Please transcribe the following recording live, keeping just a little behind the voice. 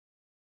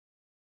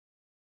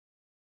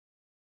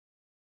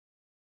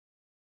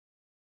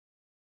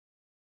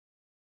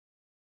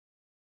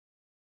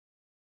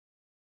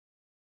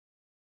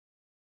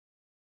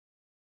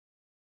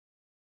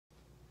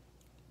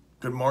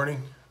Good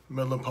morning,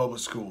 Midland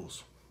Public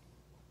Schools.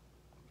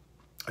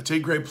 I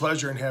take great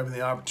pleasure in having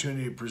the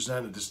opportunity to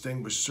present a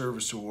Distinguished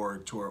Service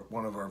Award to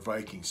one of our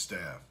Viking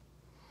staff.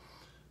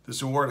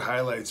 This award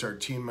highlights our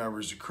team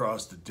members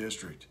across the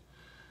district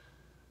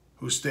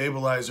who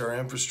stabilize our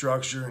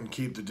infrastructure and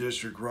keep the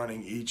district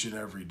running each and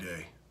every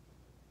day.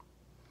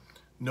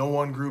 No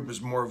one group is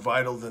more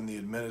vital than the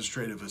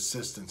administrative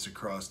assistants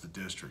across the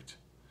district.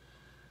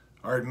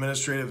 Our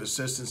administrative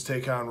assistants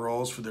take on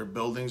roles for their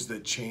buildings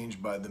that change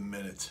by the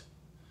minute.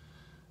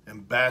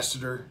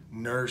 Ambassador,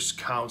 nurse,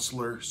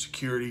 counselor,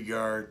 security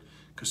guard,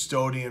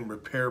 custodian,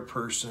 repair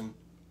person,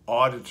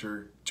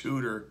 auditor,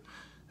 tutor,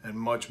 and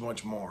much,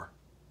 much more.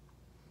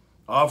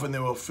 Often they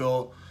will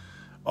fill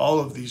all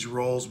of these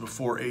roles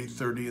before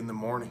 8:30 in the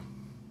morning.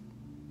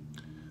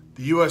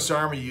 The U.S.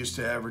 Army used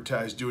to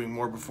advertise doing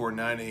more before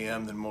 9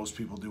 a.m. than most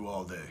people do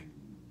all day.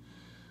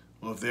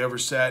 Well, if they ever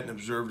sat and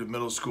observed a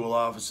middle school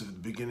office at the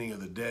beginning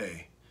of the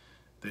day,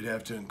 they'd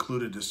have to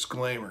include a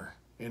disclaimer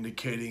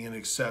indicating an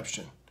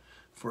exception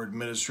for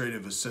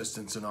administrative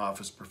assistants and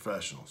office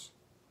professionals.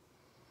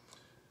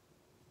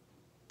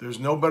 There's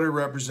no better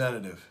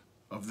representative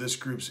of this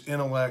group's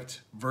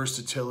intellect,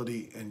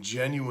 versatility, and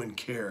genuine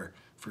care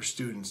for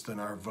students than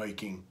our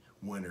Viking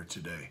winner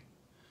today.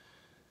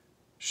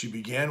 She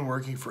began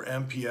working for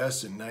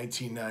MPS in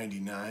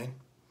 1999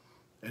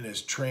 and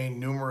has trained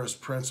numerous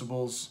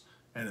principals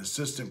and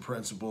assistant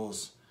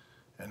principals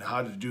on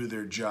how to do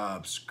their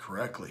jobs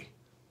correctly.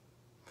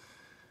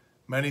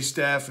 Many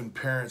staff and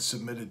parents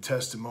submitted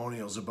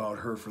testimonials about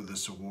her for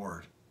this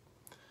award.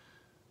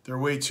 There are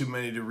way too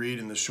many to read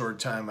in the short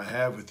time I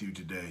have with you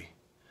today.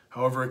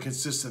 However, a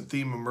consistent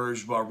theme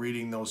emerged while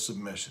reading those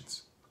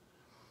submissions.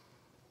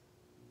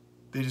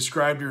 They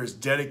described her as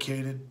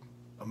dedicated,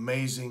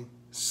 amazing,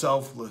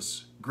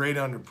 selfless, great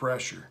under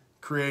pressure,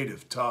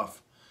 creative,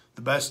 tough,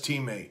 the best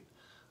teammate,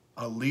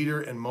 a leader,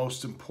 and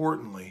most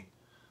importantly,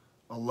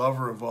 a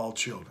lover of all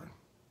children.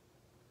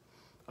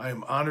 I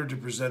am honored to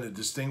present a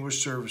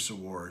Distinguished Service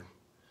Award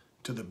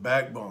to the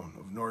backbone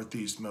of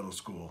Northeast Middle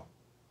School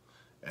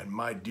and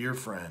my dear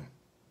friend,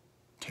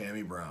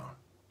 Tammy Brown.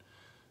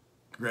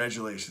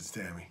 Congratulations,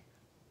 Tammy.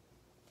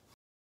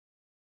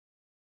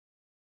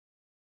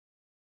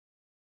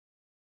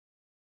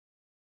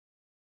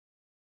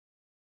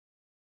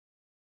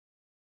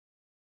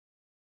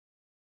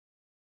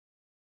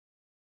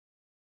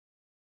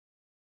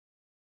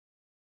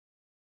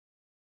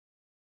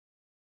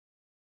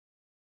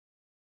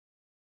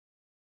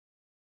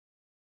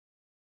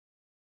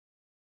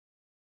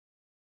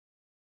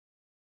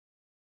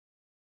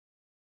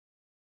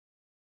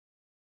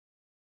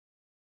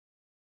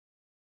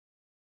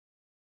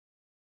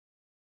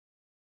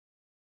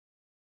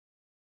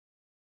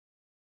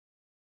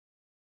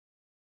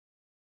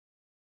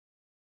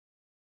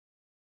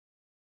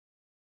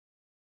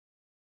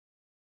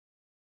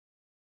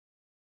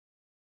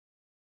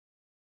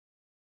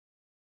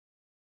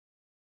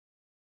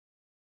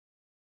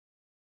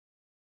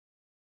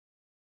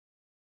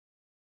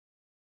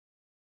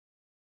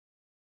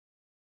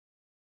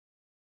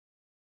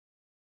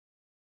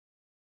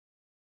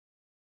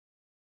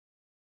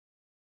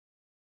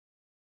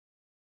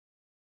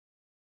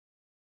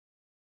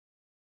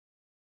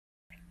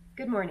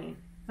 Good morning.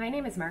 My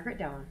name is Margaret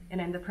Doan,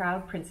 and I'm the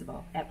proud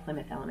principal at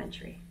Plymouth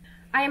Elementary.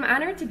 I am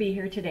honored to be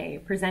here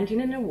today presenting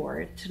an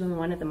award to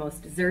one of the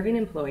most deserving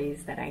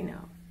employees that I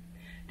know.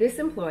 This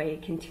employee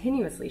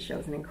continuously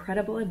shows an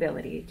incredible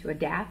ability to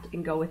adapt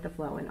and go with the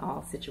flow in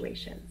all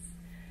situations.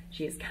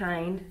 She is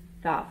kind,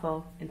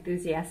 thoughtful,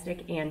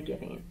 enthusiastic, and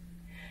giving.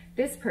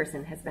 This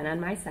person has been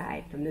on my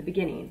side from the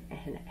beginning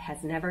and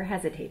has never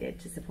hesitated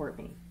to support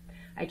me.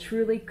 I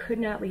truly could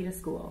not lead a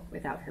school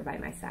without her by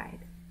my side.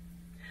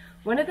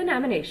 One of the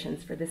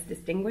nominations for this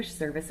Distinguished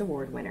Service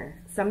Award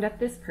winner summed up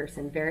this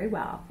person very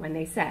well when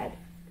they said,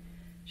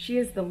 "She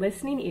is the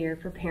listening ear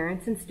for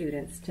parents and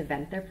students to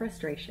vent their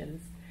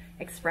frustrations,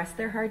 express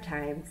their hard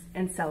times,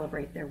 and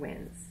celebrate their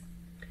wins.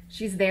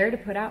 She's there to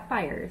put out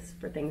fires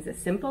for things as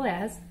simple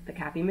as the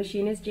copy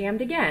machine is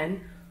jammed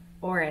again,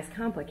 or as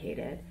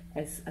complicated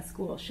as a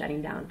school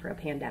shutting down for a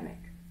pandemic.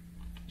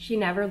 She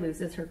never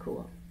loses her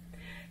cool.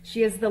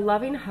 She is the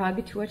loving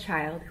hug to a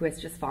child who has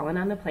just fallen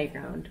on the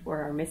playground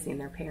or are missing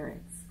their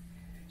parents.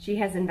 She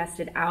has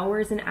invested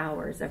hours and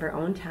hours of her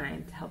own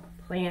time to help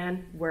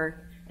plan,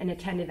 work, and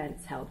attend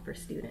events held for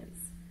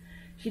students.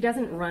 She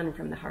doesn't run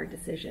from the hard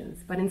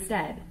decisions, but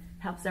instead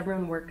helps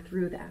everyone work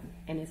through them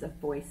and is a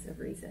voice of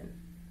reason."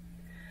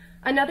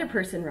 Another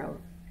person wrote,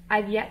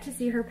 "I've yet to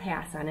see her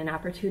pass on an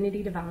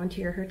opportunity to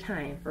volunteer her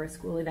time for a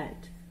school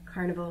event.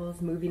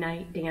 Carnivals, movie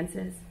night,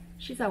 dances,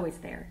 she's always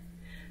there.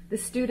 The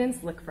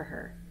students look for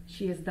her.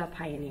 She is the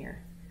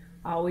pioneer,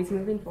 always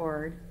moving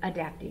forward,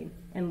 adapting,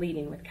 and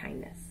leading with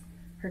kindness.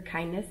 Her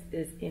kindness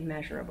is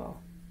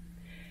immeasurable."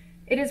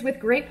 It is with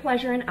great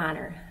pleasure and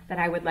honor that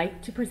I would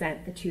like to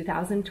present the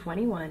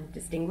 2021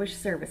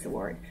 Distinguished Service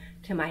Award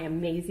to my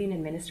amazing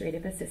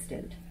administrative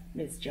assistant,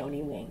 Ms.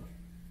 Joni Wing.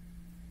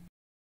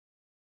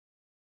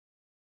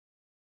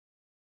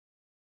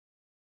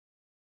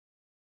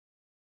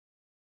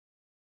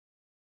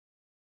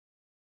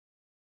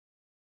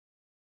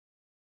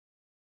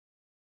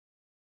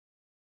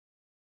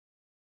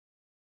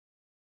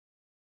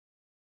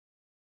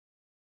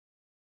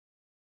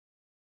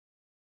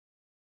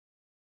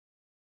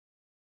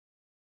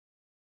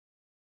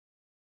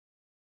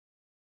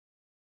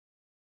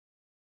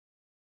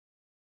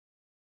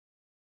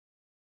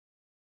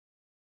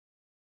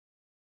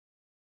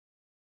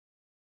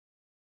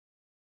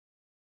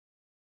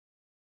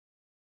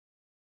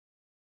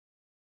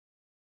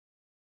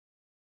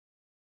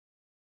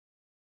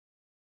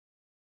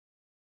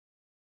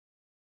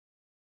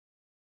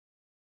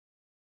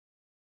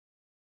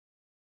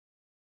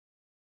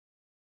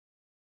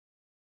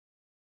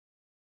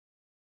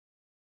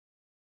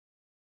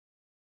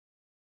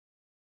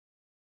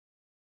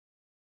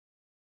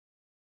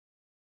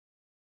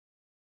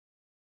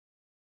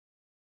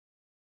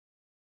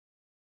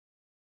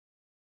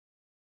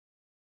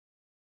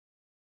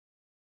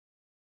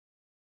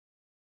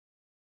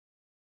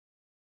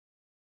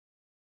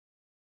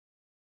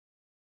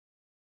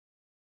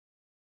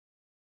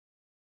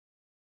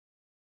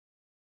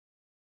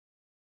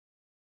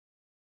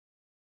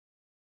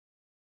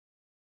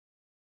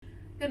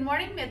 Good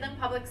morning, Midland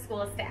Public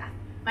School staff.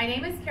 My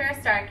name is Kara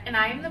Stark, and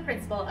I am the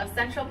principal of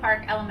Central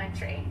Park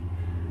Elementary.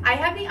 I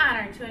have the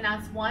honor to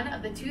announce one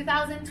of the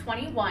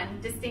 2021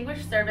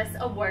 Distinguished Service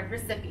Award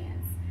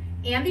recipients,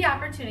 and the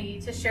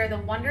opportunity to share the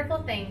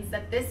wonderful things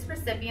that this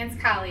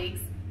recipient's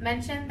colleagues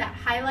mentioned that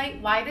highlight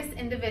why this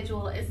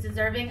individual is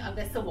deserving of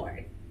this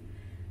award.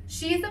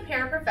 She is a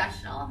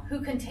paraprofessional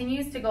who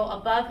continues to go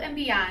above and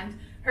beyond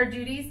her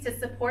duties to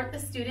support the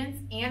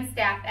students and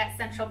staff at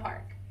Central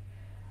Park.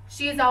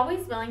 She is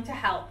always willing to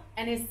help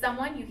and is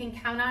someone you can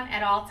count on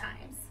at all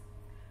times.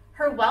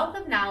 Her wealth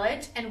of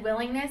knowledge and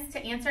willingness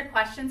to answer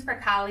questions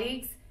for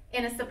colleagues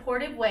in a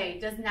supportive way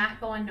does not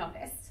go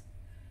unnoticed.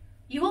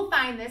 You will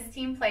find this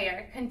team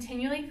player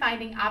continually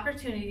finding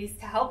opportunities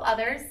to help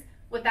others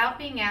without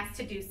being asked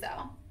to do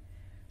so.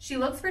 She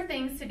looks for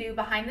things to do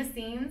behind the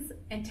scenes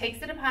and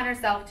takes it upon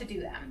herself to do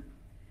them.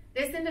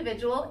 This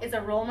individual is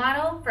a role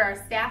model for our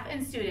staff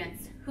and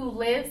students who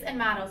lives and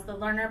models the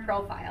learner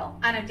profile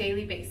on a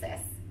daily basis.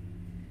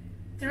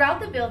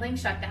 Throughout the building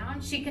shutdown,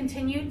 she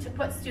continued to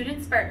put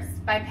students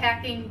first by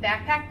packing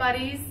backpack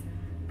buddies,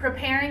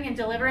 preparing and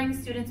delivering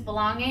students'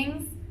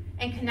 belongings,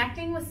 and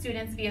connecting with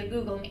students via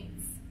Google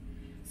Meets.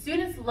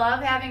 Students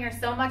love having her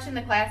so much in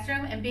the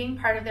classroom and being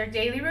part of their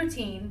daily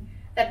routine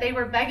that they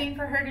were begging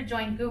for her to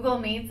join Google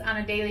Meets on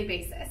a daily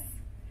basis.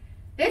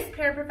 This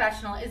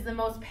paraprofessional is the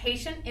most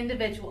patient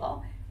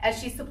individual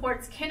as she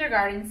supports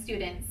kindergarten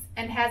students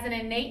and has an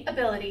innate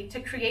ability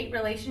to create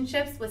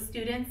relationships with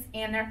students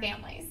and their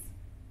families.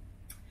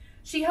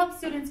 She helps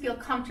students feel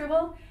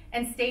comfortable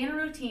and stay in a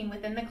routine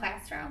within the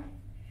classroom.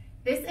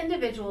 This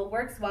individual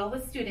works well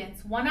with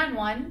students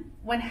one-on-one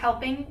when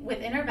helping with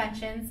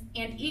interventions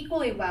and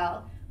equally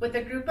well with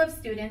a group of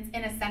students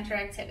in a center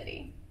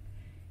activity.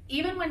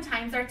 Even when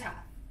times are tough,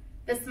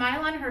 the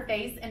smile on her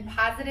face and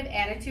positive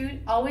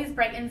attitude always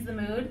brightens the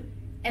mood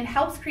and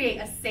helps create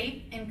a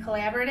safe and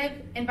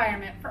collaborative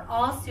environment for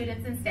all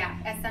students and staff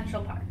at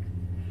Central Park.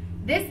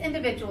 This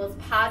individual's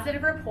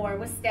positive rapport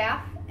with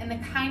staff and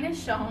the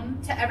kindness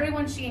shown to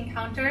everyone she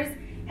encounters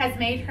has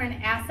made her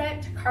an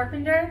asset to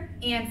Carpenter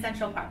and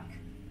Central Park.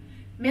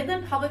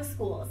 Midland Public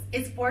Schools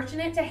is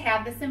fortunate to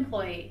have this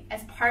employee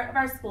as part of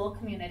our school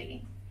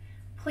community.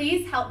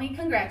 Please help me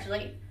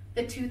congratulate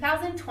the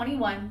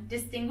 2021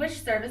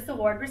 Distinguished Service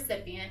Award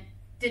recipient,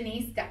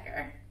 Denise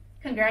Decker.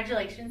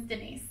 Congratulations,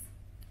 Denise.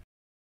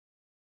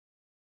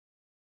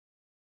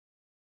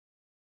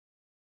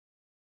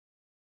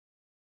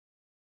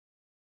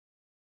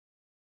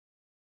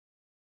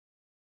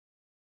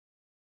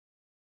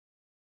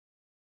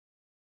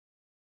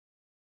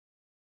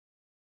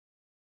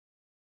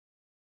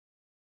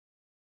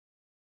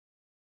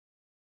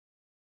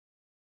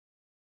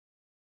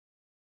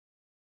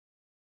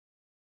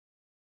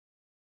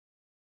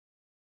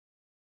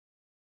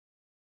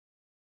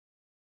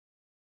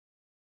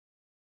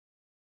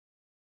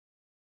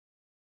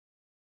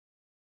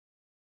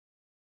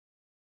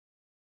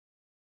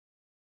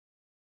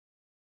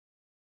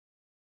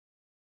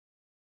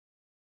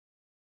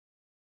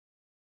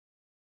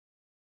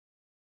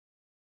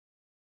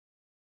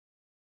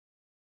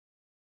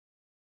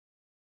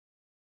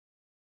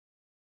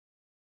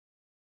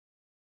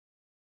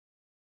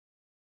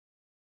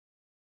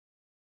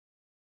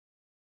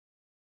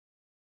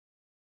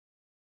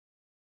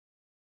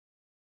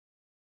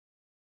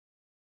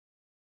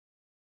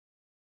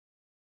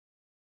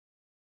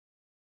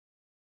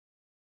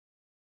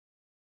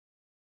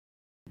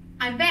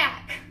 I'm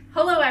back.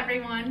 Hello,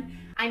 everyone.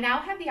 I now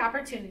have the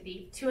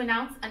opportunity to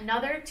announce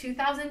another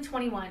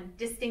 2021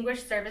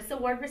 Distinguished Service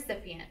Award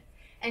recipient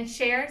and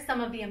share some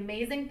of the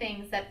amazing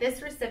things that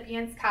this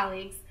recipient's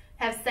colleagues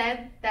have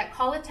said that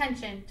call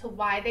attention to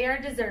why they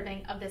are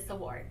deserving of this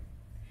award.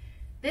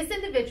 This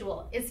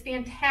individual is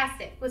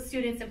fantastic with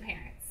students and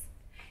parents.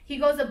 He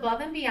goes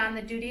above and beyond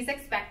the duties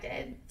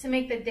expected to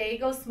make the day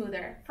go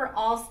smoother for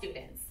all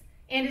students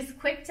and is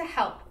quick to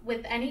help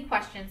with any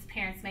questions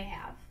parents may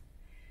have.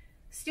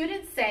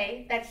 Students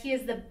say that he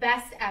is the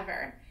best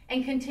ever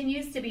and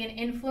continues to be an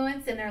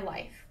influence in their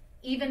life,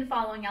 even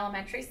following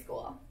elementary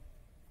school.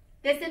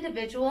 This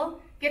individual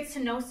gets to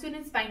know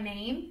students by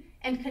name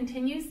and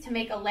continues to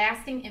make a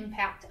lasting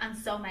impact on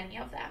so many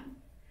of them.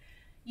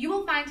 You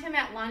will find him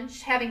at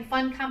lunch having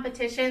fun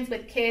competitions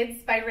with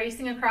kids by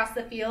racing across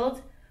the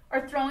field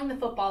or throwing the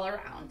football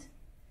around.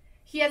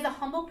 He has a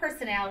humble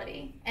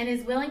personality and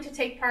is willing to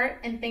take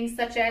part in things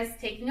such as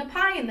taking a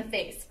pie in the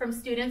face from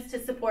students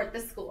to support the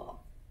school.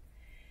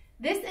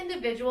 This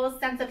individual's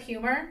sense of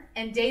humor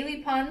and daily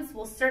puns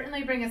will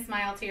certainly bring a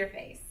smile to your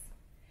face.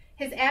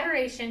 His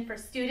adoration for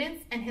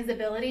students and his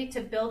ability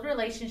to build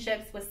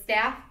relationships with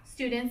staff,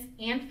 students,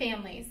 and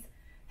families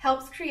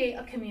helps create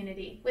a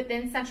community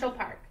within Central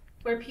Park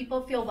where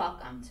people feel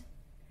welcomed.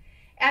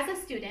 As a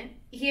student,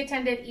 he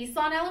attended East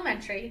Lawn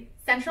Elementary,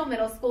 Central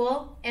Middle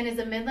School, and is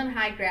a Midland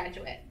High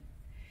graduate.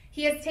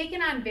 He has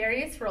taken on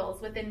various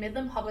roles within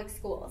Midland Public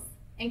Schools,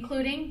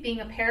 including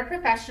being a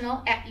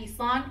paraprofessional at East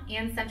Lawn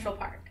and Central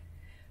Park,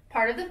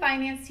 part of the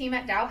finance team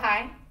at Dow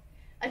High,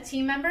 a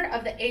team member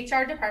of the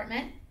HR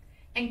department,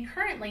 and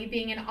currently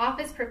being an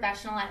office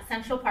professional at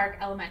Central Park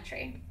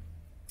Elementary.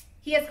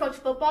 He has coached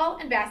football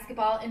and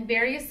basketball in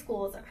various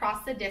schools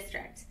across the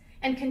district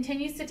and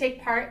continues to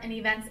take part in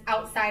events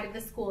outside of the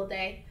school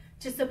day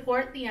to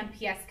support the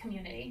MPS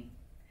community,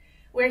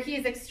 where he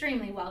is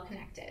extremely well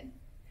connected.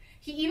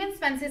 He even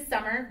spends his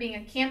summer being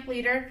a camp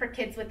leader for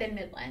kids within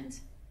Midland.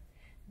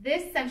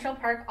 This Central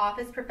Park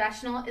office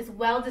professional is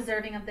well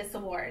deserving of this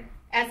award,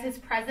 as his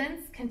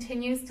presence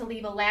continues to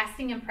leave a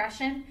lasting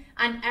impression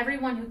on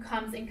everyone who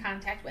comes in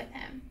contact with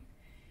him.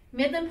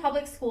 Midland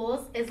Public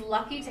Schools is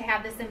lucky to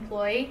have this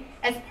employee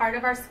as part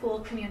of our school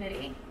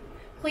community.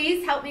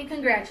 Please help me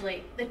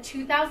congratulate the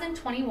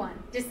 2021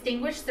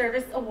 Distinguished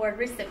Service Award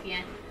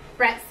recipient,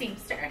 Brett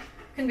Seamster.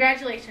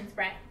 Congratulations,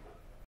 Brett.